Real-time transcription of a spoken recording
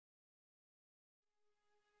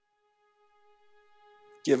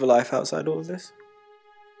Do you have a life outside all of this?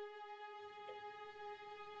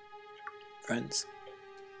 Friends?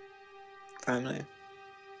 Family?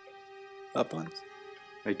 Loved ones?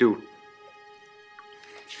 I do.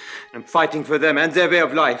 I'm fighting for them and their way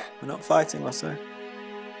of life. We're not fighting, Russo.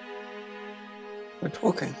 We're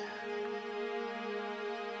talking.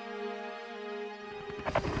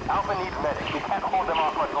 Alpha needs medics. We can't hold them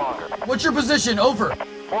off much longer. What's your position? Over.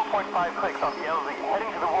 4.5 clicks on the LZ.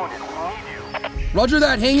 Heading to the wounded. We need you. Roger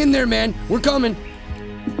that. Hang in there, man. We're coming.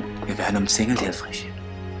 Wir werden umzingelt, Herr Frisch.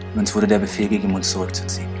 Und uns wurde der Befehl gegeben, uns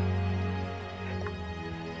zurückzuziehen.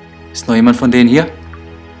 Ist noch jemand von denen hier?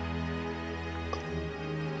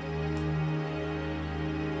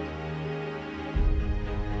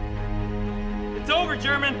 It's over,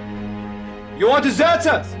 German! You are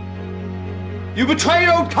deserters! You betray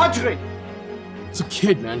your own country! It's a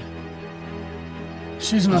kid, man.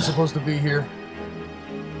 She's not supposed to be here.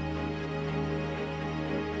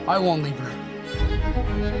 I won't leave her.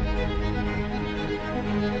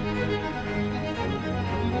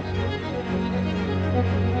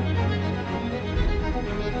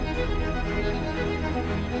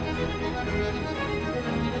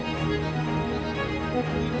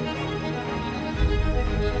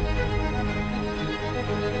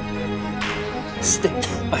 Stick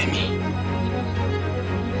by me.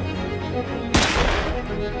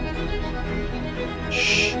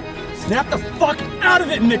 Shh. Snap the fuck out of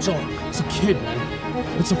it, Mitchell! It's a kid,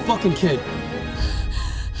 man. It's a fucking kid.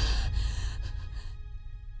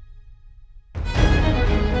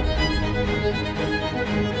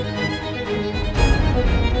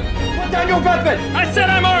 Put down your weapon! I said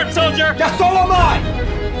I'm armed, soldier! Yeah, so am I!